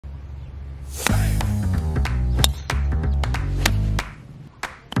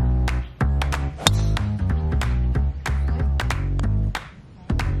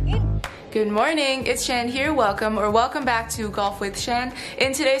Good morning, it's Shan here. Welcome back to Golf with Shan.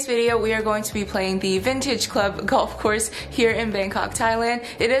 In today's video, we are going to be playing the Vintage Club golf course here in Bangkok, Thailand.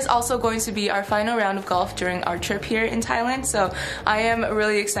 It is also going to be our final round of golf during our trip here in Thailand, so I am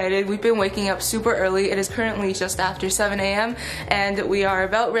really excited. We've been waking up super early. It is currently just after 7 a.m. and we are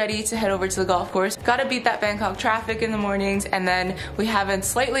about ready to head over to the golf course. Gotta beat that Bangkok traffic in the mornings, and then we have a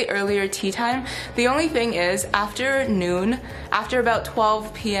slightly earlier tea time. The only thing is, after noon, after about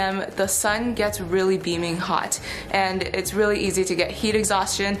 12 p.m., the sun gets really beaming hot, and it's really easy to get heat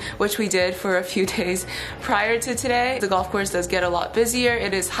exhaustion, which we did for a few days prior to today. The golf course does get a lot busier.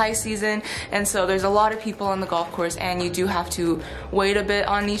 It is high season, and so there's a lot of people on the golf course, and you do have to wait a bit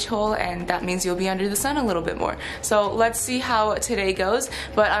on each hole, and that means you'll be under the sun a little bit more. So let's see how today goes,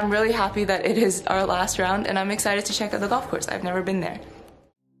 but I'm really happy that it is our last round, and I'm excited to check out the golf course. I've never been there.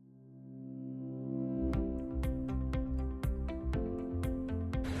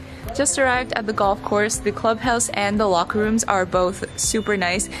 Just arrived at the golf course. The clubhouse and the locker rooms are both super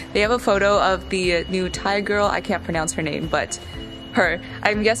nice. They have a photo of the new Thai girl. I can't pronounce her name, but her.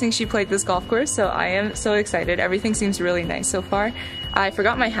 I'm guessing she played this golf course, so I am so excited. Everything seems really nice so far. I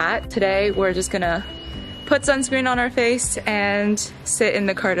forgot my hat. Today we're just gonna put sunscreen on our face and sit in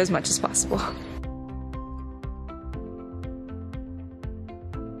the cart as much as possible.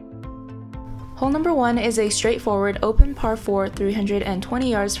 Hole number 1 is a straightforward open par 4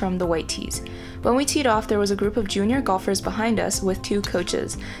 320 yards from the white tees. When we teed off, there was a group of junior golfers behind us with 2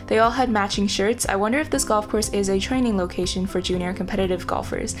 coaches. They all had matching shirts. I wonder if this golf course is a training location for junior competitive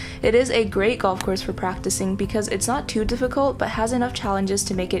golfers. It is a great golf course for practicing because it's not too difficult but has enough challenges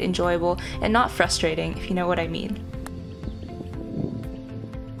to make it enjoyable and not frustrating, if you know what I mean.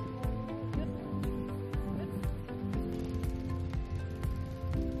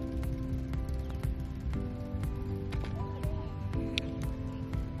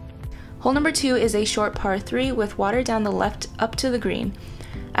 Hole number 2 is a short par 3 with water down the left up to the green.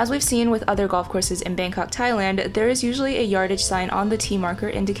 As we've seen with other golf courses in Bangkok, Thailand, there is usually a yardage sign on the tee marker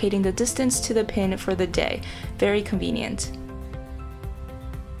indicating the distance to the pin for the day. Very convenient.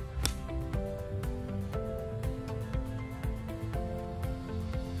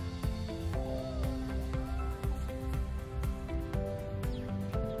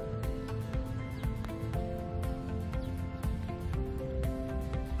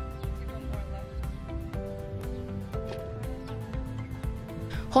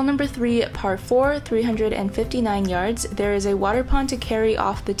 Hole number 3, par 4, 359 yards. There is a water pond to carry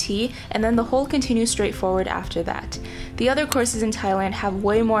off the tee, and then the hole continues straight forward after that. The other courses in Thailand have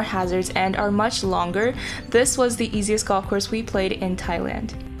way more hazards and are much longer. This was the easiest golf course we played in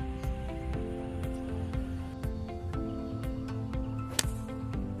Thailand.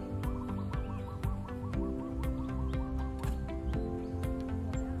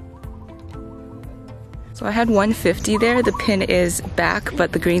 So I had 150 there. The pin is back,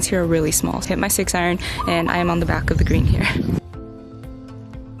 but the greens here are really small. Hit my 6-iron, and I am on the back of the green here.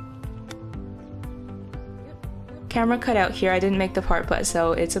 Camera cut out here. I didn't make the par putt,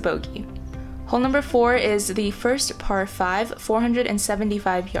 so it's a bogey. Hole number 4 is the first par 5,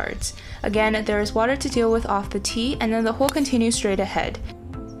 475 yards. Again, there is water to deal with off the tee, and then the hole continues straight ahead.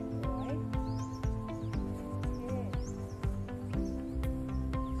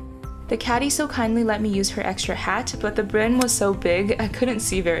 The caddy so kindly let me use her extra hat, but the brim was so big I couldn't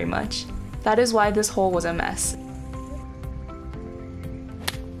see very much. That is why this hole was a mess.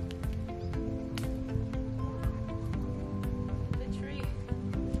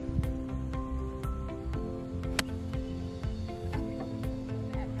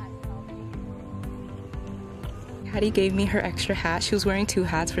 Caddie gave me her extra hat. She was wearing 2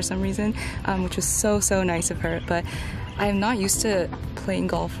 hats for some reason, which was so nice of her, but I am not used to playing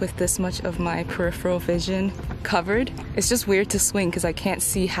golf with this much of my peripheral vision covered. It's just weird to swing because I can't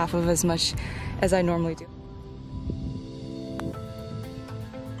see half of as much as I normally do.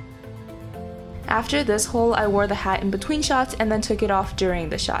 After this hole, I wore the hat in between shots and then took it off during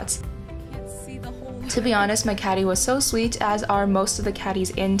the shots. To be honest, my caddy was so sweet, as are most of the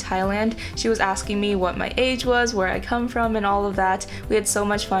caddies in Thailand. She was asking me what my age was, where I come from, and all of that. We had so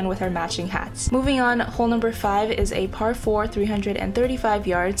much fun with our matching hats. Moving on, hole number 5 is a par 4, 335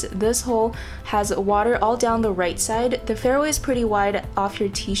 yards. This hole has water all down the right side. The fairway is pretty wide off your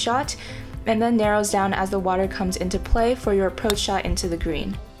tee shot, and then narrows down as the water comes into play for your approach shot into the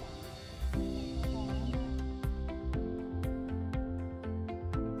green.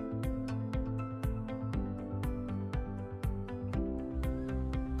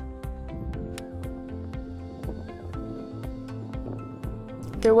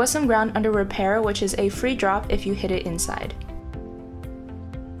 There was some ground under repair, which is a free drop if you hit it inside.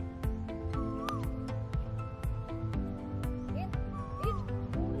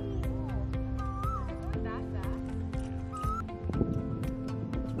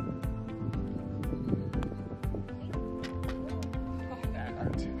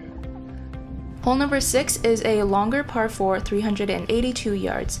 Hole number 6 is a longer par 4, 382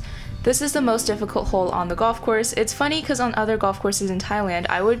 yards. This is the most difficult hole on the golf course. It's funny because on other golf courses in Thailand,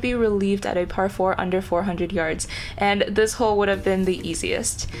 I would be relieved at a par 4 under 400 yards, and this hole would have been the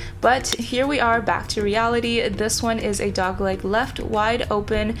easiest. But here we are back to reality. This one is a dogleg left wide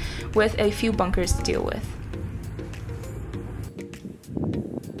open with a few bunkers to deal with.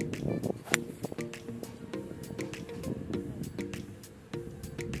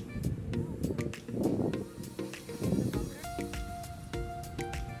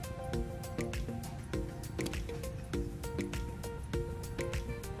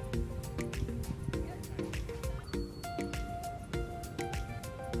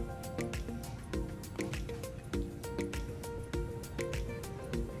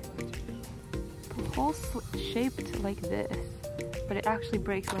 Hole shaped like this, but it actually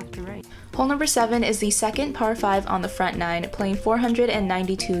breaks left to right. Hole number 7 is the second par 5 on the front 9, playing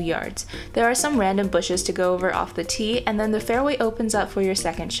 492 yards. There are some random bushes to go over off the tee, and then the fairway opens up for your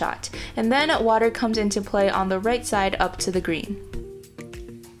second shot. And then water comes into play on the right side up to the green.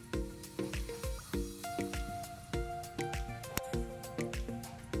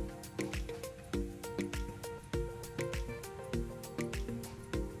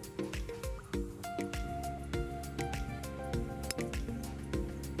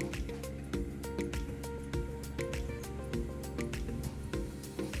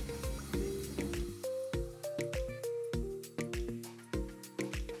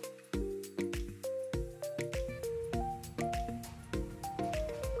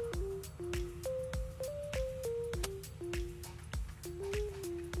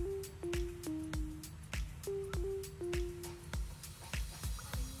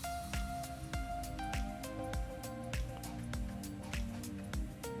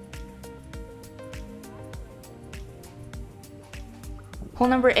 Hole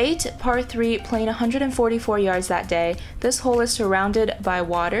number 8, par 3, playing 144 yards that day. This hole is surrounded by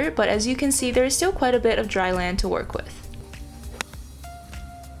water, but as you can see, there is still quite a bit of dry land to work with.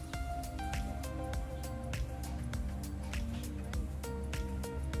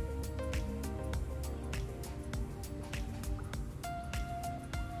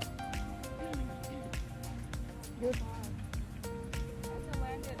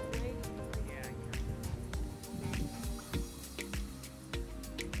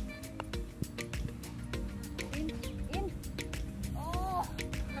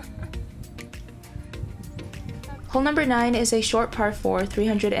 Hole number 9 is a short par 4,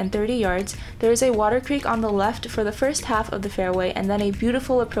 330 yards. There is a water creek on the left for the first half of the fairway, and then a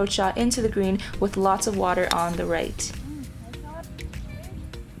beautiful approach shot into the green with lots of water on the right.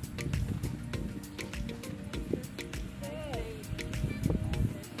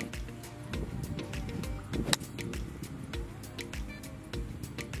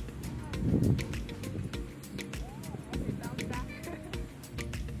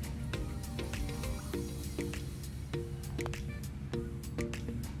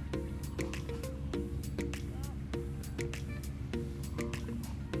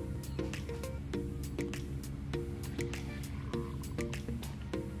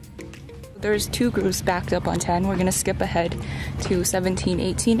 There's 2 groups backed up on 10. We're gonna skip ahead to 17,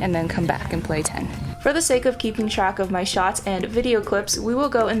 18, and then come back and play 10. For the sake of keeping track of my shots and video clips, we will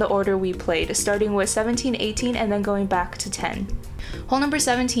go in the order we played, starting with 17, 18, and then going back to 10. Hole number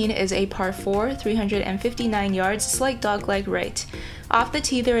 17 is a par 4, 359 yards, slight dogleg right. Off the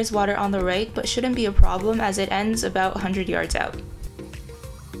tee there is water on the right, but shouldn't be a problem as it ends about 100 yards out.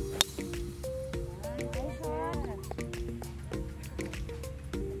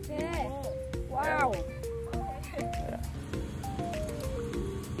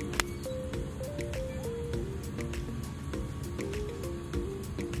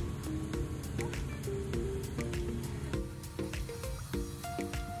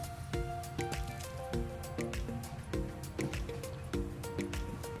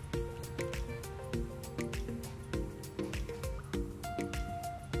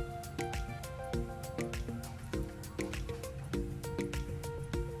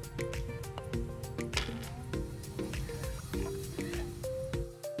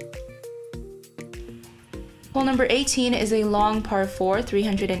 Hole number 18 is a long par 4,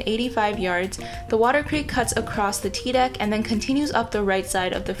 385 yards. The water creek cuts across the tee deck and then continues up the right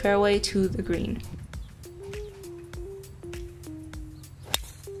side of the fairway to the green.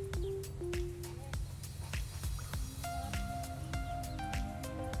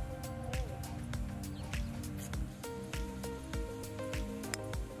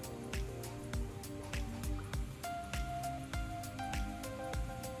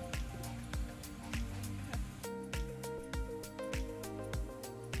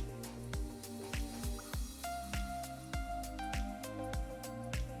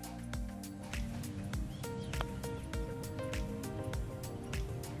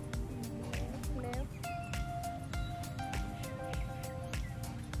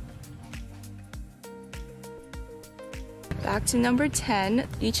 Back to number 10.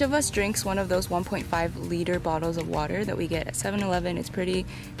 Each of us drinks one of those 1.5 liter bottles of water that we get at 7-Eleven. It's pretty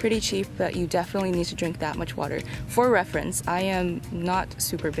cheap, but you definitely need to drink that much water. For reference, I am not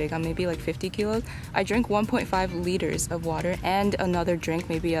super big. I'm maybe like 50 kilos. I drink 1.5 liters of water and another drink,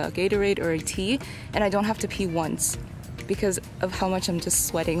 maybe a Gatorade or a tea, and I don't have to pee once because of how much I'm just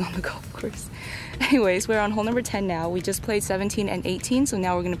sweating on the golf course. Anyways, we're on hole number 10 now. We just played 17 and 18, so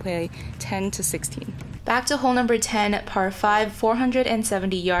now we're going to play 10 to 16. Back to hole number 10, par 5,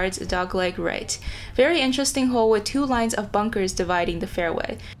 470 yards, dogleg right. Very interesting hole with 2 lines of bunkers dividing the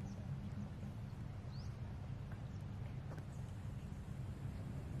fairway.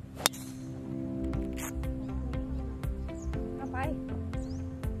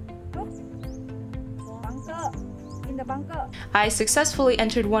 I successfully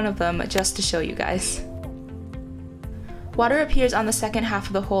entered one of them just to show you guys. Water appears on the second half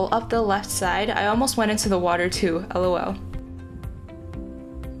of the hole up the left side. I almost went into the water too, lol.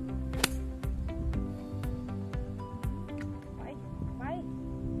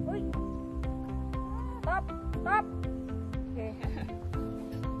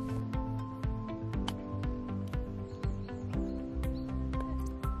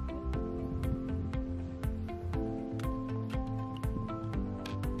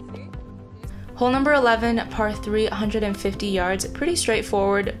 Hole number 11, par 3, 150 yards, pretty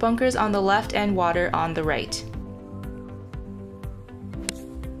straightforward, bunkers on the left and water on the right.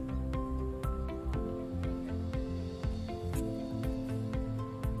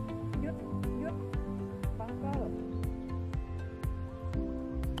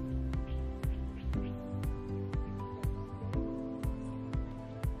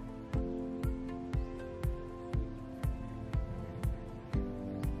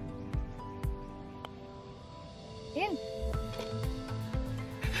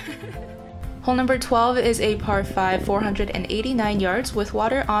 Hole number 12 is a par 5, 489 yards with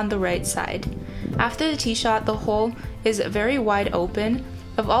water on the right side. After the tee shot, the hole is very wide open.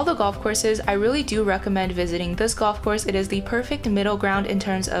 Of all the golf courses, I really do recommend visiting this golf course. It is the perfect middle ground in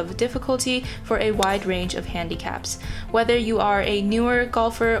terms of difficulty for a wide range of handicaps. Whether you are a newer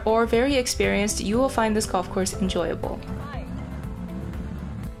golfer or very experienced, you will find this golf course enjoyable.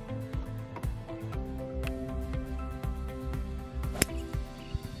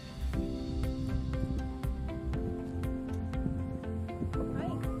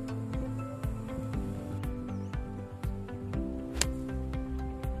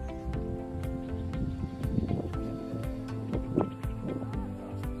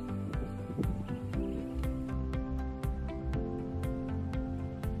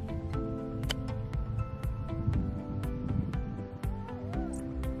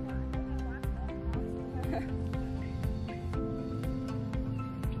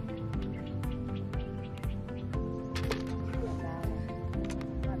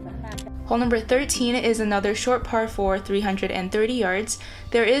 Hole number 13 is another short par 4, 330 yards.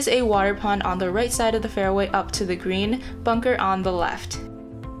 There is a water pond on the right side of the fairway up to the green, bunker on the left.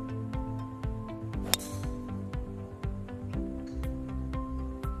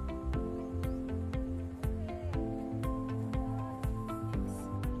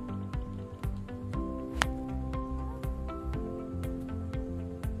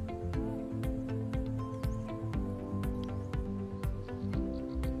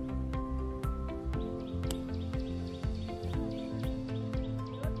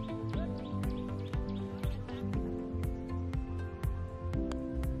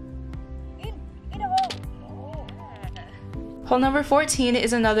 Hole number 14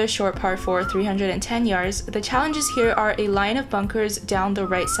 is another short par 4, 310 yards. The challenges here are a line of bunkers down the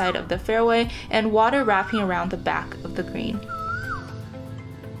right side of the fairway and water wrapping around the back of the green.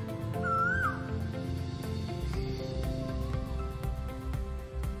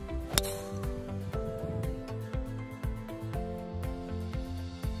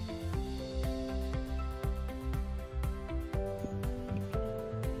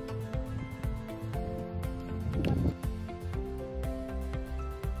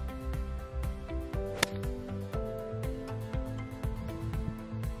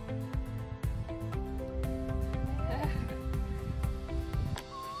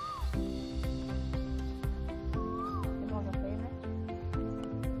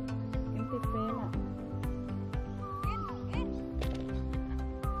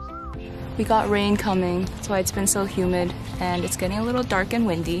 We got rain coming, that's why it's been so humid, and it's getting a little dark and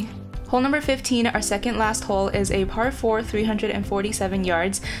windy. Hole number 15, our second last hole, is a par 4, 347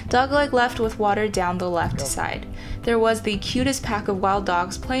 yards, dogleg left with water down the left side. There was the cutest pack of wild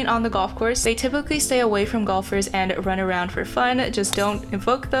dogs playing on the golf course. They typically stay away from golfers and run around for fun, just don't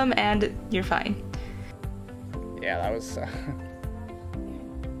invoke them and you're fine. Yeah, that was...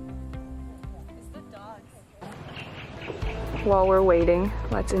 While we're waiting,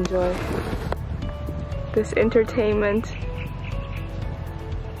 let's enjoy this entertainment.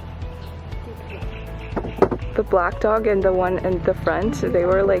 The black dog and the one in the front, they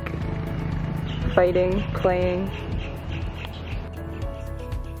were like fighting, playing.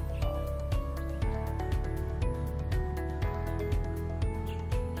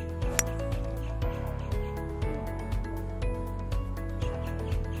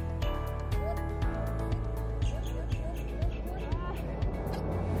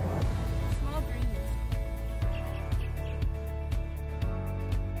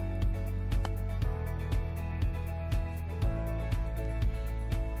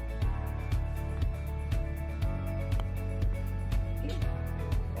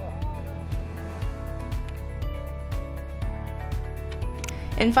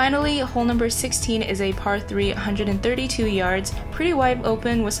 And finally, hole number 16 is a par 3, 132 yards, pretty wide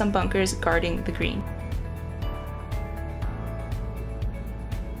open with some bunkers guarding the green.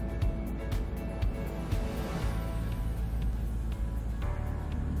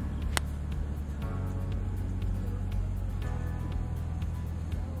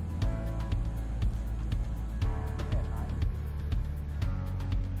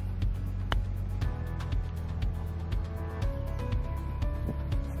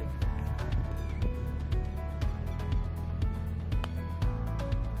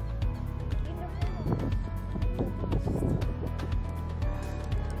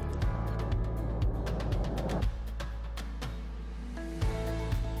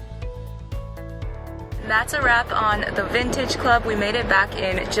 That's a wrap on the Vintage Club. We made it back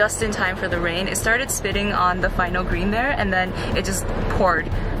in just in time for the rain. It started spitting on the final green there, and then it just poured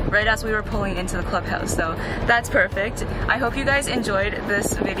right as we were pulling into the clubhouse, so that's perfect. I hope you guys enjoyed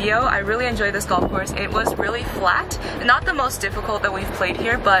this video. I really enjoyed this golf course. It was really flat, not the most difficult that we've played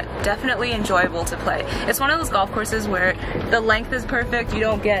here, but definitely enjoyable to play. It's one of those golf courses where the length is perfect. You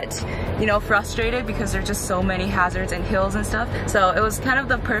don't get, you know, frustrated because there's just so many hazards and hills and stuff. So it was kind of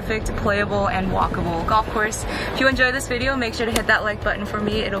the perfect playable and walkable golf course. If you enjoyed this video, make sure to hit that like button for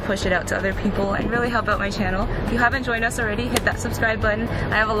me. It'll push it out to other people and really help out my channel. If you haven't joined us already, hit that subscribe button.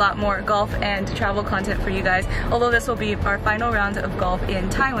 I have a lot more golf and travel content for you guys. Although this will be our final round of golf in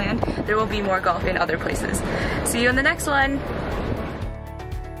Thailand, there will be more golf in other places. See you in the next one.